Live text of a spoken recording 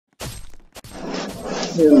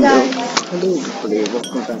Hello, hello everybody,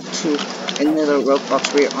 welcome back to another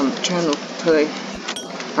Roblox video on the channel. Today,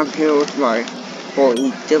 I'm here with my boy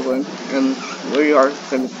Dylan, and we are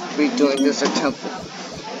going to be doing this attempt.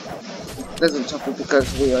 This attempt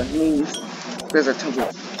because we are new. This attempt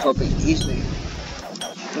will be easy.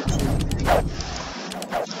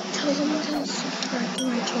 Tell someone to subscribe to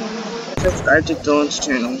my channel. Subscribe to Dylan's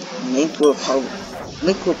channel.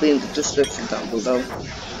 Link will be in the description down below.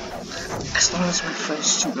 As long as my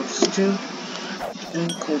friends' channels too.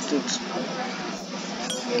 And cool things.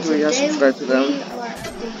 So yeah, subscribe to them.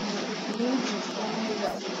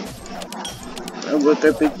 And we're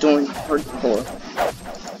gonna be doing hardcore.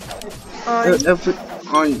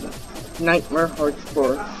 On Nightmare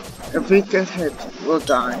Hardcore. If we get hit, we'll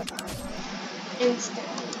die. Instant.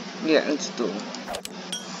 Yeah, instantly.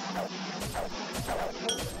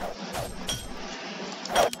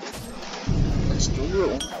 That's the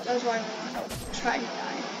rule. That's why we're not trying to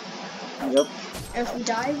die. Yep. If we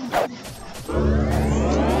die,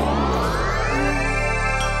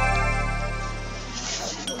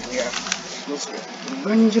 yeah. Let's get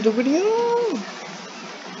right into the video.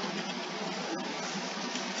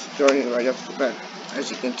 Starting right off the bat, as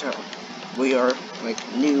you can tell, we are like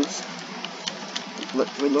noobs.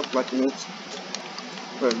 We look like noobs,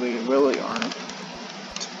 but we really aren't.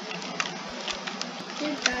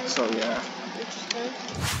 So yeah.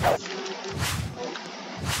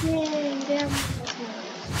 yay, damn.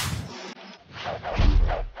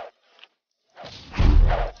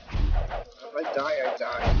 If I die, I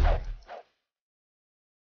die.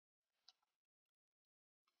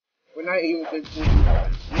 We're not even gonna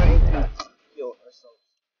kill ourselves.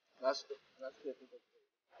 That's good.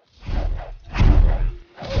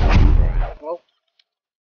 Well,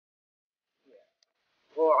 yeah.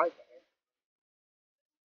 Well, I died.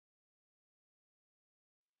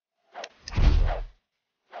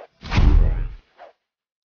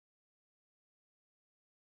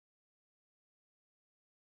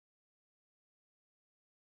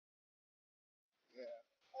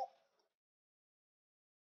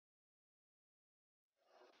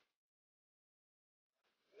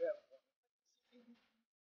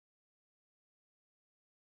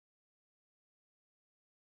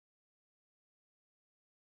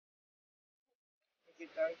 If you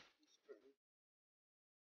die, it's true.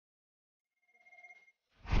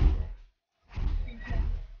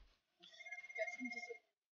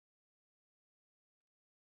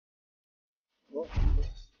 Well, this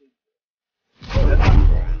is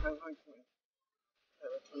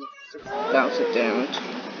 6,000 damage.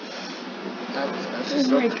 That's Oh just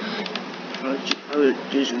my like, god. I would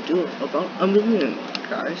usually do about 1,000,000,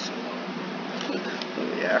 guys.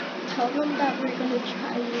 Yeah. Tell them that we're gonna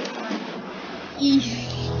try it on easy.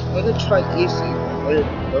 We're gonna try easy. We're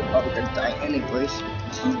probably gonna die anyways.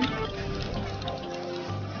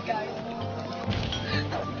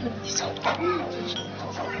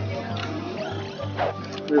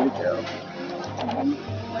 Here we go.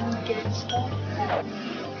 When you get stuck,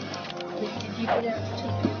 did you get out to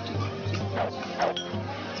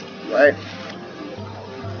Right.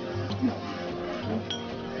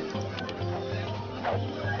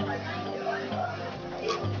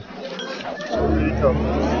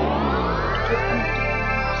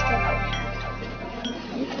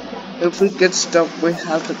 If we get stuck, we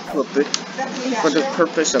have to clip it for the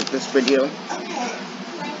purpose of this video.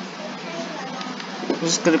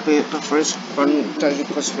 This is gonna be the first Fun Dungeon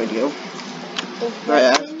Quest video that I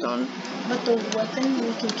have done. But the weapon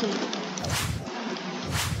we can keep.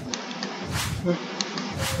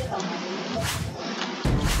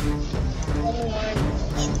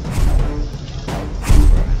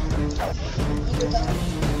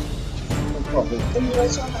 Probably. And you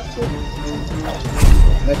also have to.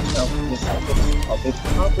 Next time, this is probably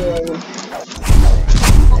copyrighted.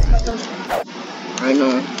 I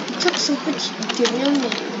know. It took so much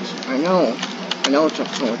damage. I know it took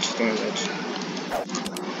so much damage.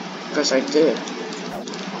 Because I did.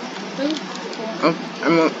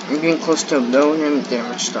 I'm getting close to 1,000,000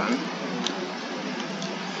 damage done.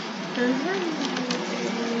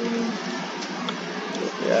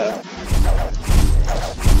 Yeah.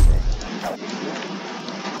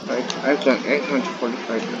 I've done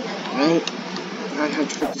 845,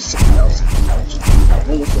 956,000.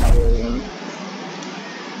 Almost 1,000,000.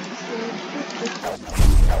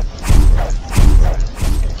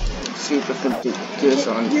 See if I can do this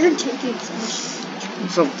on. You're taking some.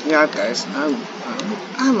 So yeah, guys, I'm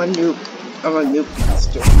a noob. I'm a noob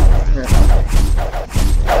master.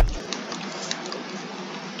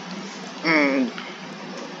 And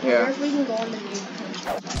yeah. Where if we can go on the noob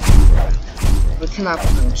country? We cannot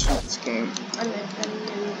finish this game. I'm a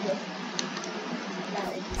noob.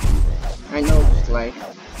 I know it's like,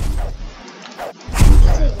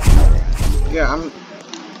 yeah,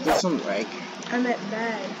 there's some lag. I'm at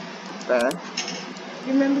bad. Bad.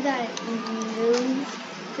 You remember that noob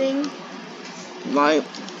thing? My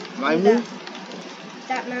move?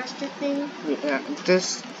 That master thing? Yeah,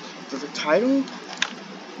 this, the title?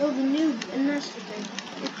 No, the noob and master thing.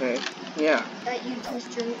 Okay, yeah. That you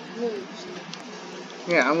test your moves.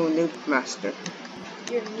 Yeah, I'm a noob master.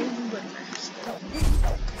 You're a noob but master.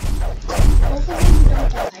 Hopefully you don't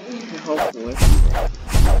die. Hopefully.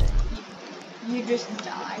 You just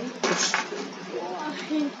die. Why?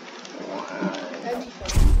 That'd be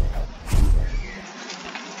fun.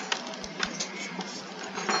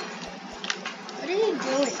 What are you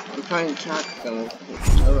doing? I'm trying to track them with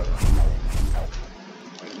each other.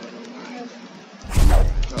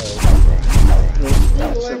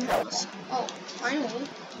 Oh, finally.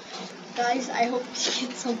 Guys, I hope we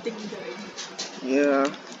get something good. Yeah.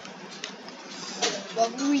 What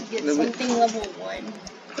will we get? Something level 1.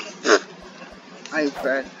 I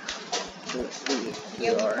bet.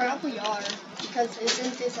 Yeah, we probably are. Because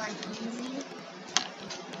isn't this like easy?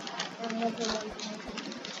 Or level 1.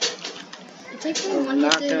 It's like the one I'm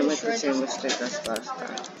not with gonna the make the same shredder. mistake as last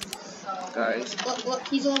time. Guys. Look,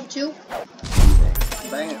 he's level 2.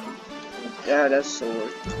 Bam. Yeah, that's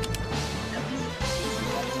sword.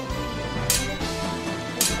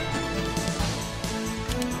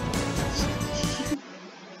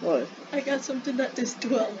 What? I got something that does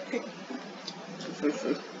 12.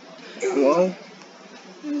 Well.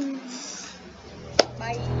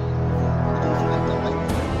 Bye.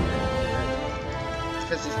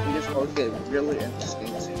 Because this will get really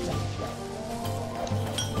interesting soon.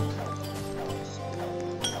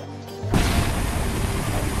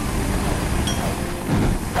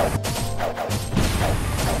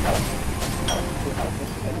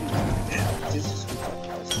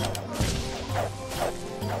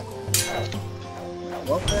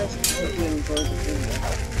 Well guys, I hope you enjoyed the video.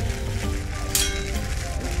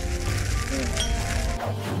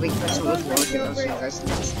 Thank you so much for watching. I'll see you guys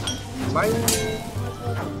next time. Bye!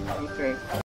 Okay.